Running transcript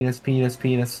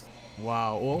Penis.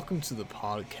 Wow, welcome to the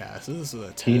podcast. This is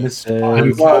a Penis. test Wow,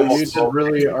 podcast. you just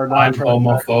really are not I'm trying to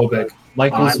homophobic.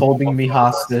 Michael's holding me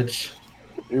hostage.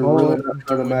 You're really not trying to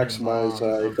Doing your maximize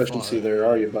mom, efficiency fuck. there,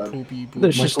 are you, bud? Poopy,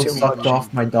 There's poopy, just Michael too sucked much.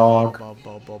 off my dog. So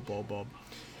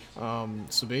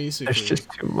There's basically,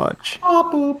 just too much.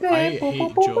 I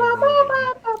hate Joe Rogan.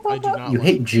 I do not You like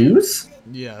hate Jews?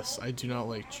 Yes, I do not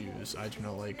like Jews. I do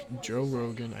not like Joe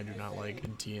Rogan. I do not like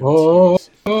Whoa.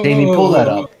 DMTs. Jamie, pull that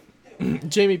up.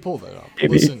 Jamie, pull that up.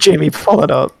 Jamie, Listen, Jamie, pull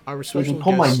it up. our special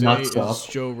pull my guest today nuts is up.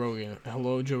 Joe Rogan.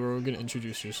 Hello, Joe Rogan.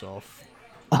 Introduce yourself.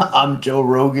 I'm Joe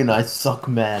Rogan. I suck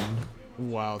men.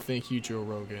 Wow, thank you, Joe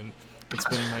Rogan. It's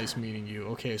been nice meeting you.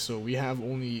 Okay, so we have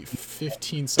only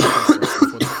 15 seconds left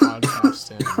before the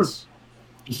podcast ends.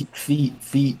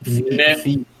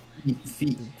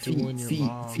 Doing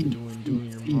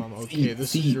your mom. Okay,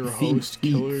 this is your host,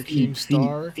 Killer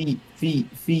Keemstar.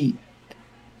 Feet.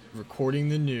 Recording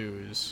the news.